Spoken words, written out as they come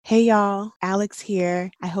Hey y'all, Alex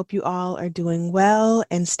here. I hope you all are doing well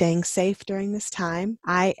and staying safe during this time.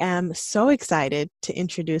 I am so excited to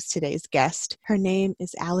introduce today's guest. Her name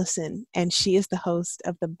is Allison, and she is the host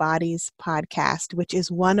of the Bodies podcast, which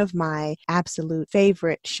is one of my absolute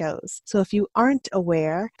favorite shows. So if you aren't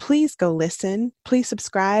aware, please go listen. Please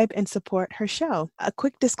subscribe and support her show. A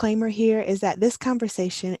quick disclaimer here is that this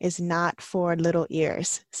conversation is not for little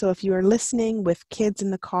ears. So if you are listening with kids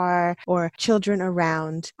in the car or children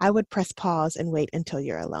around, I would press pause and wait until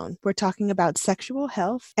you're alone. We're talking about sexual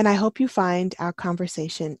health, and I hope you find our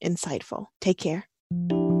conversation insightful. Take care.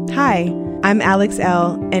 Hi, I'm Alex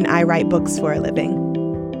L., and I write books for a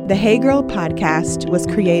living. The Hey Girl podcast was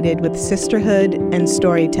created with sisterhood and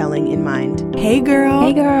storytelling in mind. Hey girl.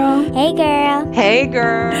 Hey girl. Hey girl. Hey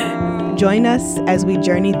girl. Join us as we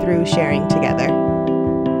journey through sharing together.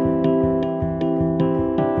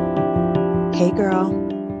 Hey girl.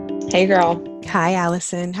 Hey girl. Hi,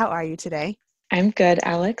 Allison. How are you today? I'm good,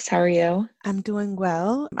 Alex. How are you? I'm doing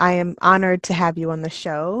well. I am honored to have you on the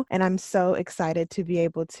show, and I'm so excited to be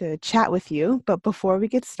able to chat with you. But before we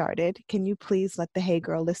get started, can you please let the Hey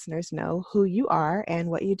Girl listeners know who you are and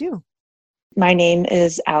what you do? My name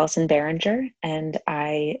is Allison Behringer, and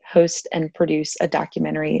I host and produce a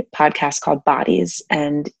documentary podcast called Bodies.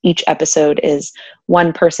 And each episode is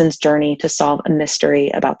one person's journey to solve a mystery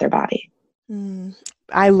about their body.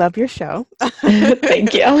 I love your show.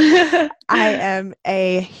 Thank you. I am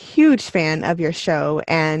a huge fan of your show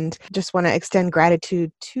and just want to extend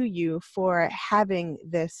gratitude to you for having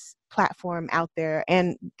this platform out there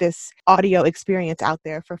and this audio experience out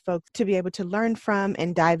there for folks to be able to learn from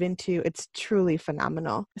and dive into. It's truly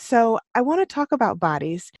phenomenal. So I want to talk about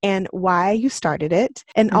Bodies and why you started it,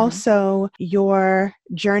 and also your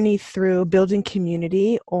journey through building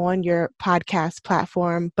community on your podcast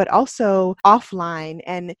platform, but also offline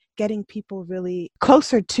and getting people really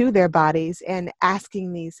closer to their bodies and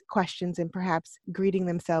asking these questions and perhaps greeting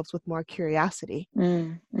themselves with more curiosity.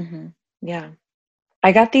 Yeah.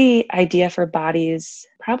 I got the idea for Bodies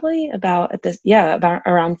probably about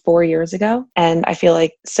around 4 years ago. And I feel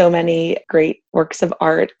like so many great works of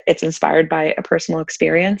art, it's inspired by a personal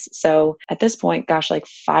experience. So at this point, like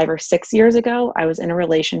 5 or 6 years ago, I was in a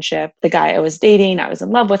relationship. The guy I was dating, I was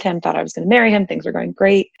in love with him, thought I was going to marry him. Things were going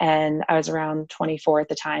great. And I was around 24 at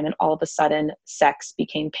the time. And all of a sudden, sex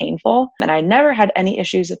became painful. And I never had any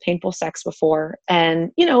issues with painful sex before.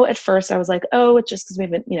 And, at first I was like, oh, it's just because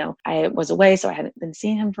we've been, I was away, so I hadn't been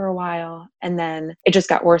seeing him for a while. And then it just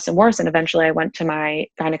got worse and worse. And eventually I went to my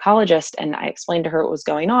gynecologist and I explained to her what was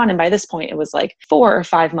going on. And by this point, it was like 4 or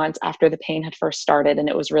 5 months after the pain had first started, and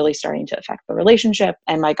it was really starting to affect the relationship.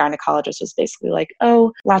 And my gynecologist was basically like,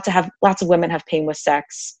 oh, lots of women have pain with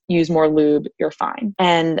sex, use more lube, you're fine.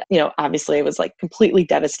 And, obviously I was like completely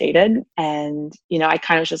devastated. And, I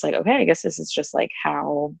kind of was just like, okay, I guess this is just like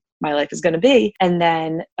how my life is going to be. And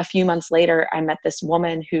then a few months later, I met this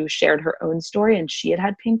woman who shared her own story, and she had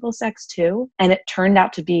had painful sex too. And it turned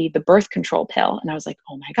out to be the birth control pill. And I was like,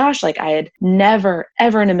 oh my gosh, like I had never,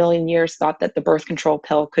 ever in a million years thought that the birth control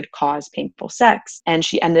pill could cause painful sex. And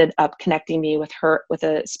she ended up connecting me with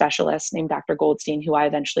a specialist named Dr. Goldstein, who I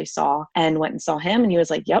eventually saw, and went and saw him. And he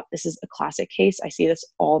was like, yep, this is a classic case. I see this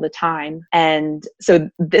all the time. And so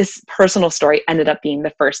this personal story ended up being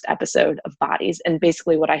the first episode of Bodies. And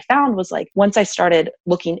basically what I found was like, once I started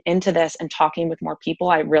looking into this and talking with more people,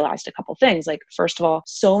 I realized a couple things. Like, first of all,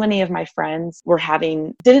 so many of my friends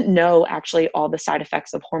didn't know actually all the side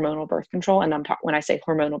effects of hormonal birth control. And when I say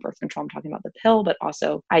hormonal birth control, I'm talking about the pill, but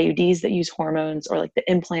also IUDs that use hormones, or like the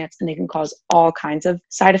implants, and they can cause all kinds of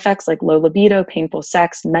side effects like low libido, painful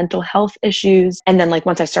sex, mental health issues. And then like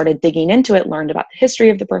once I started digging into it, learned about the history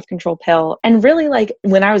of the birth control pill. And really, like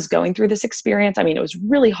when I was going through this experience, it was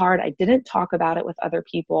really hard. I didn't talk about it with other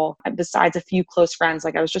people. Besides a few close friends,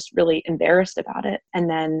 like I was just really embarrassed about it. And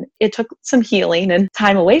then it took some healing and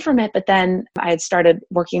time away from it. But then I had started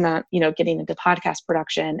working on, getting into podcast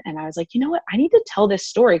production. And I was like, you know what? I need to tell this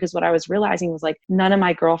story, because what I was realizing was like none of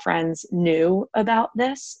my girlfriends knew about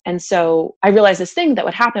this. And so I realized this thing that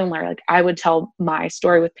would happen where like I would tell my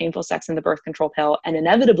story with painful sex and the birth control pill, and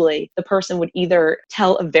inevitably the person would either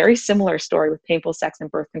tell a very similar story with painful sex and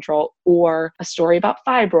birth control, or a story about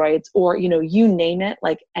fibroids, or, you name it.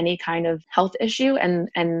 Like any kind of health issue. And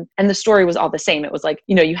the story was all the same. It was like,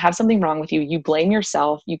 you have something wrong with you, you blame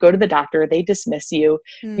yourself, you go to the doctor, they dismiss you,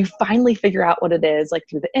 you Mm. finally figure out what it is, like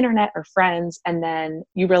through the internet or friends, and then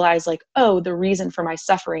you realize like, oh, the reason for my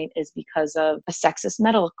suffering is because of a sexist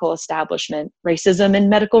medical establishment, racism in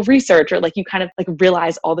medical research, or like you kind of like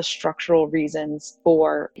realize all the structural reasons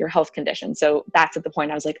for your health condition. So that's at the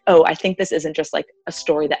point I was like, oh, I think this isn't just like a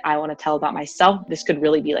story that I want to tell about myself. This could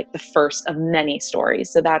really be like the first of many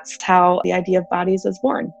stories. So that's how the idea of bodies was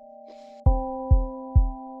born.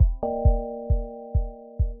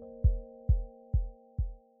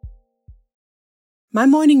 My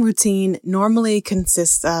morning routine normally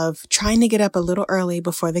consists of trying to get up a little early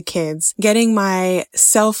before the kids, getting my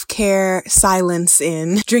self-care silence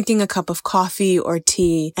in, drinking a cup of coffee or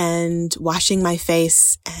tea, and washing my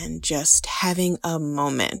face and just having a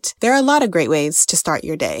moment. There are a lot of great ways to start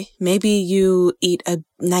your day. Maybe you eat a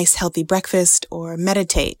nice healthy breakfast or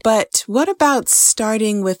meditate. But what about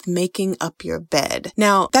starting with making up your bed?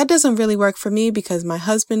 Now, that doesn't really work for me because my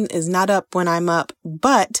husband is not up when I'm up.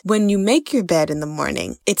 But when you make your bed in the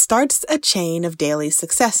morning, it starts a chain of daily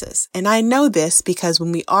successes. And I know this because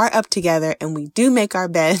when we are up together and we do make our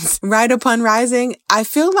beds right upon rising, I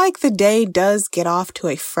feel like the day does get off to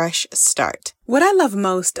a fresh start. What I love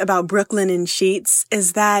most about Brooklinen sheets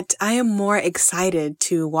is that I am more excited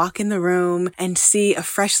to walk in the room and see a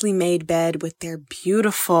freshly made bed with their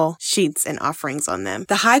beautiful sheets and offerings on them.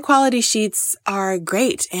 The high quality sheets are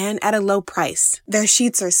great and at a low price. Their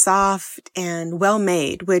sheets are soft and well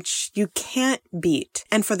made, which you can't beat.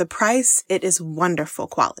 And for the price, it is wonderful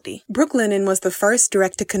quality. Brooklinen was the first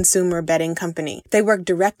direct-to-consumer bedding company. They work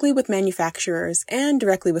directly with manufacturers and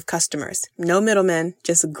directly with customers. No middlemen,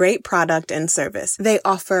 just great product and service. They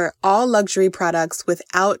offer all luxury products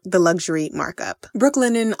without the luxury markup.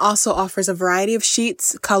 Brooklinen also offers a variety of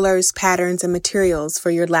sheets, colors, patterns, and materials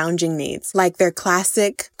for your lounging needs, like their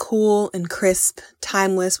classic, cool and crisp,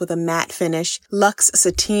 timeless with a matte finish, luxe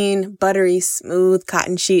sateen, buttery, smooth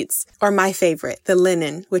cotton sheets, or my favorite, the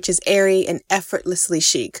linen, which is airy and effortlessly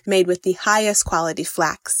chic, made with the highest quality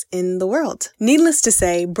flax in the world. Needless to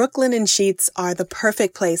say, Brooklinen sheets are the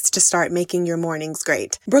perfect place to start making your mornings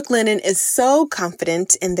great. Brooklinen is so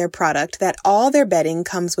confident in their product that all their bedding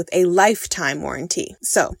comes with a lifetime warranty.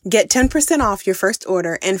 So, get 10% off your first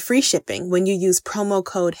order and free shipping when you use promo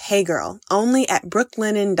code HeyGirl only at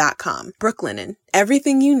brooklinen.com. Brooklinen,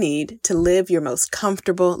 everything you need to live your most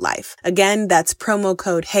comfortable life. Again, that's promo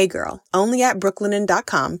code HeyGirl only at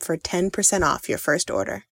brooklinen.com for 10% off your first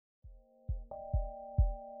order.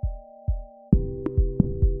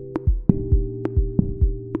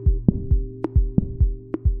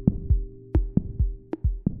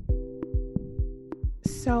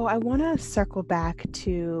 So I want to circle back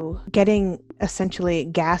to getting essentially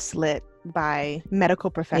gaslit by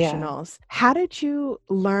medical professionals. Yeah. How did you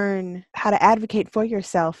learn how to advocate for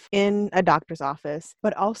yourself in a doctor's office,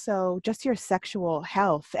 but also just your sexual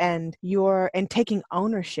health and taking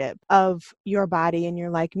ownership of your body, and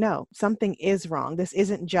you're like, no, something is wrong. This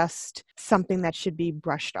isn't just something that should be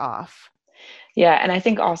brushed off. Yeah. And I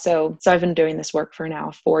think also, so I've been doing this work for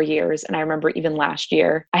now 4 years. And I remember even last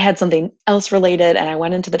year, I had something else related and I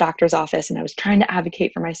went into the doctor's office and I was trying to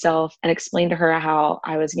advocate for myself and explain to her how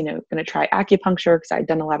I was, going to try acupuncture because I'd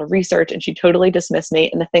done a lot of research, and she totally dismissed me.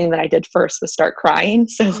 And the thing that I did first was start crying.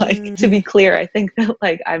 So like, to be clear, I think that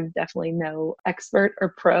like, I'm definitely no expert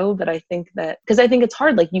or pro, but I think that, because I think it's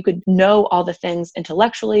hard, like you could know all the things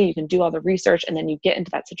intellectually, you can do all the research, and then you get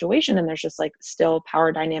into that situation and there's just like still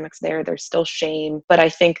power dynamics there. There's still shame. But I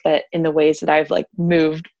think that in the ways that I've like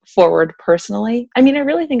moved forward personally, I mean, I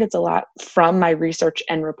really think it's a lot from my research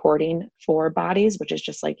and reporting for bodies, which is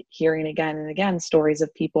just like hearing again and again stories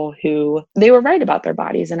of people who they were right about their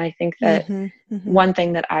bodies. And I think that one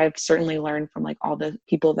thing that I've certainly learned from like all the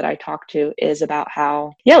people that I talk to is about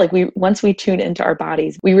how, like once we tune into our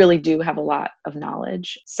bodies, we really do have a lot of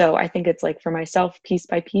knowledge. So I think it's like for myself, piece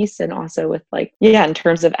by piece, and also with like, in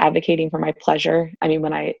terms of advocating for my pleasure. I mean,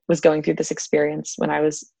 when I was going through this experience when I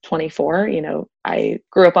was 24, I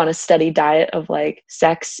grew up on a steady diet of like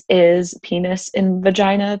sex is penis and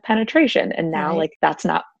vagina penetration. And now like that's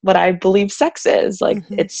not what I believe sex is. Like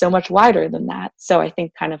it's so much wider than that. So I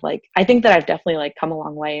think I think that I've definitely like come a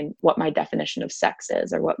long way in what my definition of sex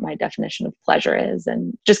is or what my definition of pleasure is,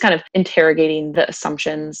 and just kind of interrogating the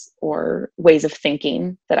assumptions or ways of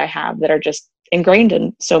thinking that I have that are just ingrained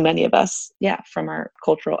in so many of us, from our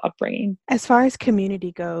cultural upbringing. As far as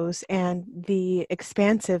community goes and the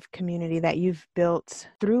expansive community that you've built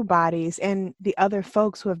through Bodies and the other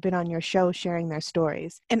folks who have been on your show sharing their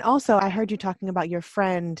stories. And also, I heard you talking about your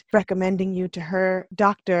friend recommending you to her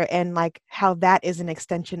doctor and like how that is an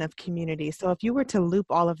extension of community. So if you were to loop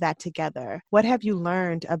all of that together, what have you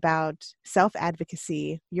learned about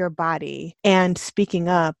self-advocacy, your body, and speaking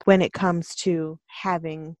up when it comes to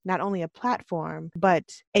having not only a platform, but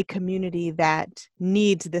a community that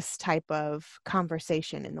needs this type of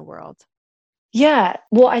conversation in the world? Yeah.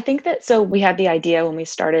 Well, I think that so we had the idea when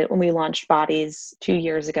we launched Bodies 2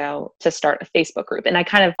 years ago to start a Facebook group. And I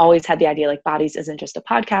kind of always had the idea like Bodies isn't just a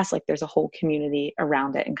podcast, like there's a whole community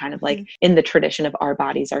around it and kind of like in the tradition of our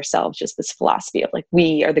bodies ourselves, just this philosophy of like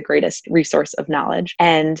we are the greatest resource of knowledge.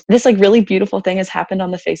 And this like really beautiful thing has happened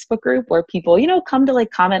on the Facebook group where people, come to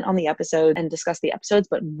like comment on the episode and discuss the episodes,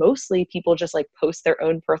 but mostly people just like post their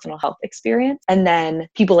own personal health experience. And then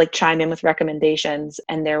people like chime in with recommendations.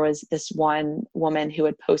 And there was this one woman who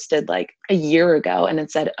had posted like a year ago and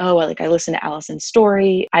had said, oh, like I listened to Allison's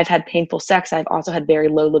story. I've had painful sex. I've also had very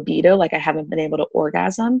low libido. Like I haven't been able to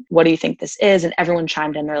orgasm. What do you think this is? And everyone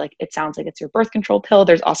chimed in. They're like, it sounds like it's your birth control pill.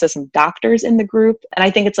 There's also some doctors in the group. And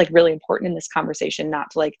I think it's like really important in this conversation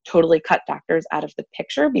not to like totally cut doctors out of the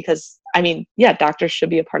picture because doctors should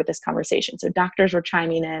be a part of this conversation. So doctors were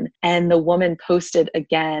chiming in and the woman posted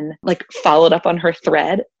again, like followed up on her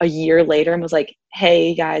thread a year later and was like,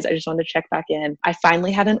 hey guys, I just wanted to check back in. I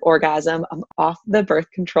finally had an orgasm. I'm off the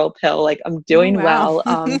birth control pill. Like I'm doing well.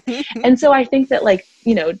 And so I think that like,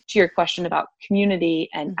 to your question about community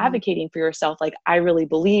and advocating for yourself, like I really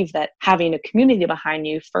believe that having a community behind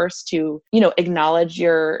you first to, acknowledge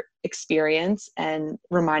your experience and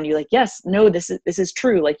remind you like, yes, no, this is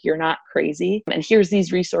true. Like you're not crazy. And here's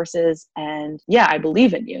these resources. And yeah, I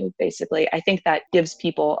believe in you. Basically, I think that gives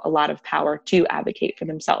people a lot of power to advocate for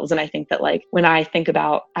themselves. And I think that like when I think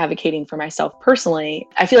about advocating for myself personally,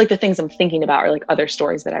 I feel like the things I'm thinking about are like other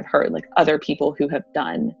stories that I've heard, like other people who have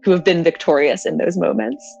been victorious in those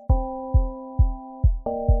moments.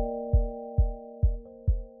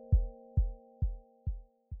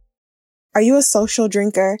 Are you a social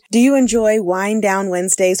drinker? Do you enjoy wind down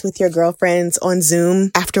Wednesdays with your girlfriends on Zoom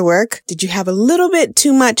after work? Did you have a little bit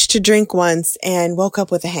too much to drink once and woke up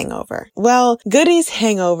with a hangover? Well, Goody's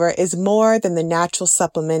Hangover is more than the natural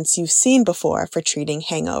supplements you've seen before for treating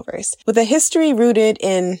hangovers. With a history rooted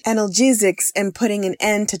in analgesics and putting an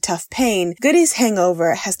end to tough pain, Goody's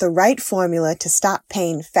Hangover has the right formula to stop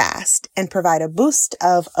pain fast and provide a boost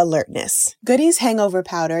of alertness. Goody's Hangover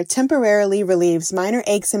Powder temporarily relieves minor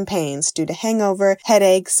aches and pains due to hangover,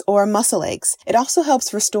 headaches, or muscle aches. It also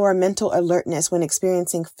helps restore mental alertness when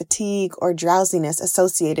experiencing fatigue or drowsiness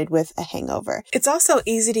associated with a hangover. It's also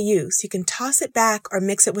easy to use. You can toss it back or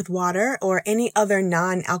mix it with water or any other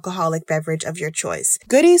non-alcoholic beverage of your choice.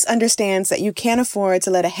 Goody's understands that you can't afford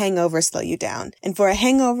to let a hangover slow you down. And for a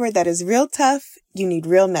hangover that is real tough, you need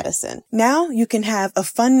real medicine. Now you can have a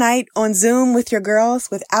fun night on Zoom with your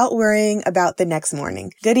girls without worrying about the next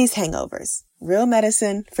morning. Goody's Hangovers. Real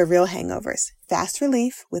medicine for real hangovers. Fast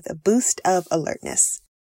relief with a boost of alertness.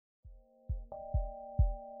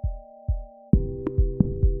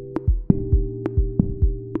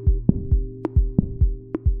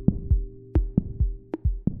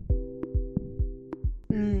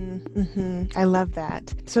 I love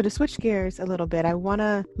that. So to switch gears a little bit, I want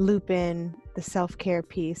to loop in the self-care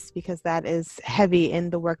piece because that is heavy in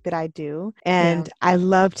the work that I do. And I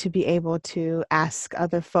love to be able to ask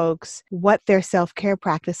other folks what their self-care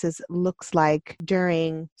practices looks like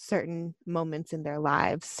during certain moments in their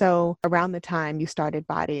lives. So around the time you started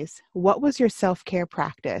Bodies, what was your self-care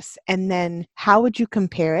practice? And then how would you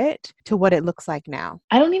compare it to what it looks like now?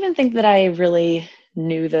 I don't even think that I really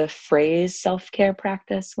knew the phrase self-care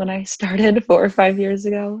practice when I started 4 or 5 years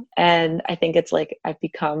ago. And I think it's like I've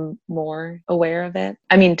become more aware of it.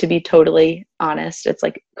 I mean, to be totally honest, it's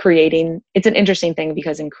like it's an interesting thing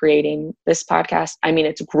because in creating this podcast, I mean,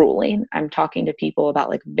 it's grueling. I'm talking to people about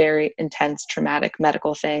like very intense, traumatic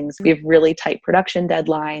medical things. We have really tight production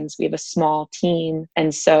deadlines. We have a small team.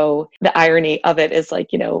 And so the irony of it is like,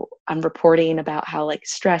 I'm reporting about how like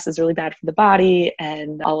stress is really bad for the body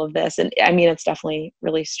and all of this. And I mean, it's definitely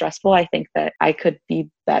really stressful. I think that I could be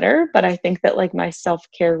better, but I think that like my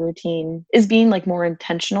self-care routine is being like more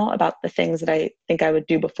intentional about the things that I think I would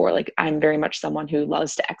do before. Like I'm very much someone who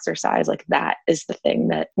loves to exercise. Like that is the thing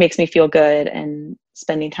that makes me feel good and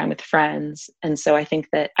spending time with friends. And so I think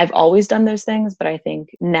that I've always done those things, but I think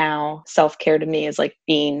now self-care to me is like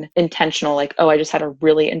being intentional, like, oh, I just had a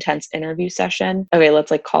really intense interview session. Okay,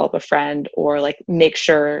 let's like call up a friend, or like make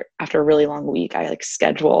sure after a really long week, I like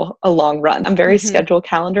schedule a long run. I'm very schedule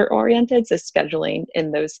calendar oriented. So scheduling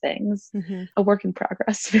in those things, a work in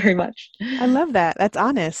progress very much. I love that. That's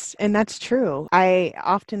honest. And that's true. I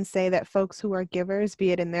often say that folks who are givers,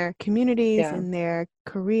 be it in their communities, Yeah. in their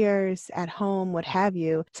careers, at home, what have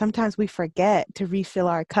you, sometimes we forget to refill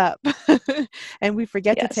our cup and we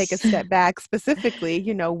forget to take a Yes. step back, specifically,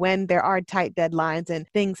 when there are tight deadlines and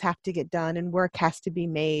things have to get done and work has to be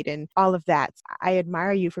made and all of that. I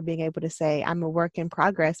admire you for being able to say, I'm a work in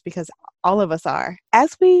progress, because all of us are.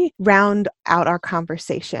 As we round out our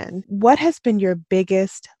conversation, what has been your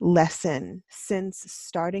biggest lesson since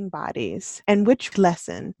starting Bodies? And which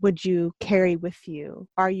lesson would you carry with you?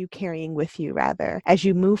 Are you carrying with you, rather, as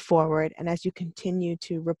you move forward and as you continue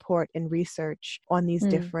to report and research on these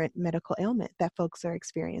different medical ailments that folks are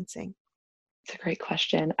experiencing? It's a great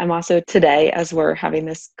question. I'm also today, as we're having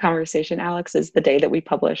this conversation, Alex, is the day that we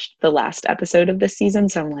published the last episode of this season.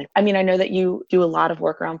 So I'm like, I mean, I know that you do a lot of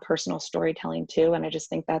work around personal storytelling too. And I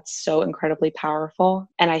just think that's so incredibly powerful.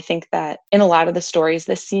 And I think that in a lot of the stories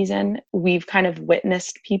this season, we've kind of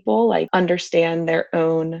witnessed people like understand their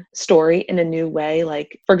own story in a new way.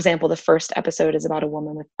 Like, for example, the first episode is about a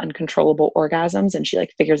woman with uncontrollable orgasms, and she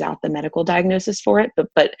like figures out the medical diagnosis for it.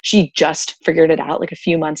 But she just figured it out like a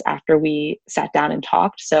few months after we sat down and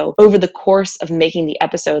talked. So over the course of making the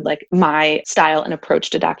episode, like my style and approach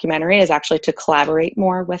to documentary is actually to collaborate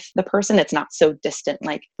more with the person. It's not so distant,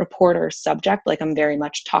 like reporter subject. Like I'm very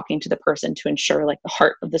much talking to the person to ensure like the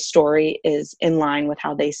heart of the story is in line with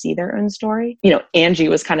how they see their own story. Angie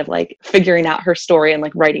was kind of like figuring out her story and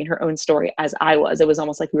like writing her own story as I was. It was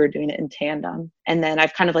almost like we were doing it in tandem. And then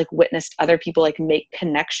I've kind of like witnessed other people like make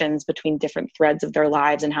connections between different threads of their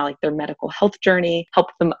lives and how like their medical health journey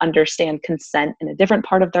helped them understand consent in a different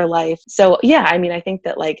part of their life. So yeah, I mean, I think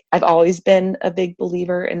that like I've always been a big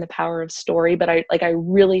believer in the power of story, but I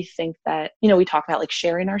really think that, we talk about like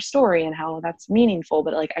sharing our story and how that's meaningful,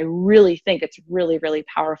 but like I really think it's really, really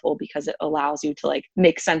powerful because it allows you to like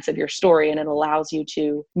make sense of your story, and it allows you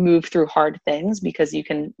to move through hard things because you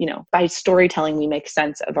can, by storytelling, we make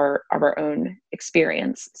sense of our own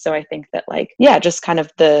experience. So I think that like, yeah, just kind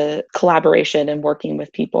of the collaboration and working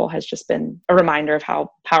with people has just been a reminder of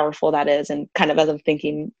how powerful that is. And kind of as I'm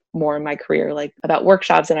thinking more in my career, like about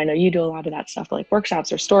workshops, and I know you do a lot of that stuff, like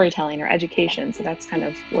workshops or storytelling or education. So that's kind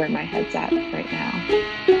of where my head's at right now.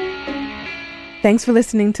 Thanks for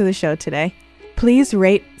listening to the show today. Please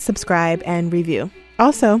rate, subscribe, and review.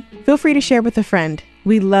 Also, feel free to share with a friend.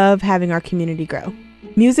 We love having our community grow.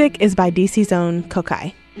 Music is by DC's own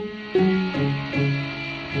Kokai.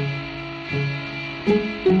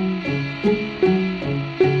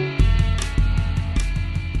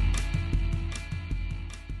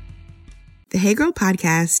 The Hey Girl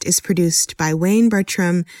podcast is produced by Wayne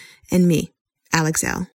Bertram and me, Alex L.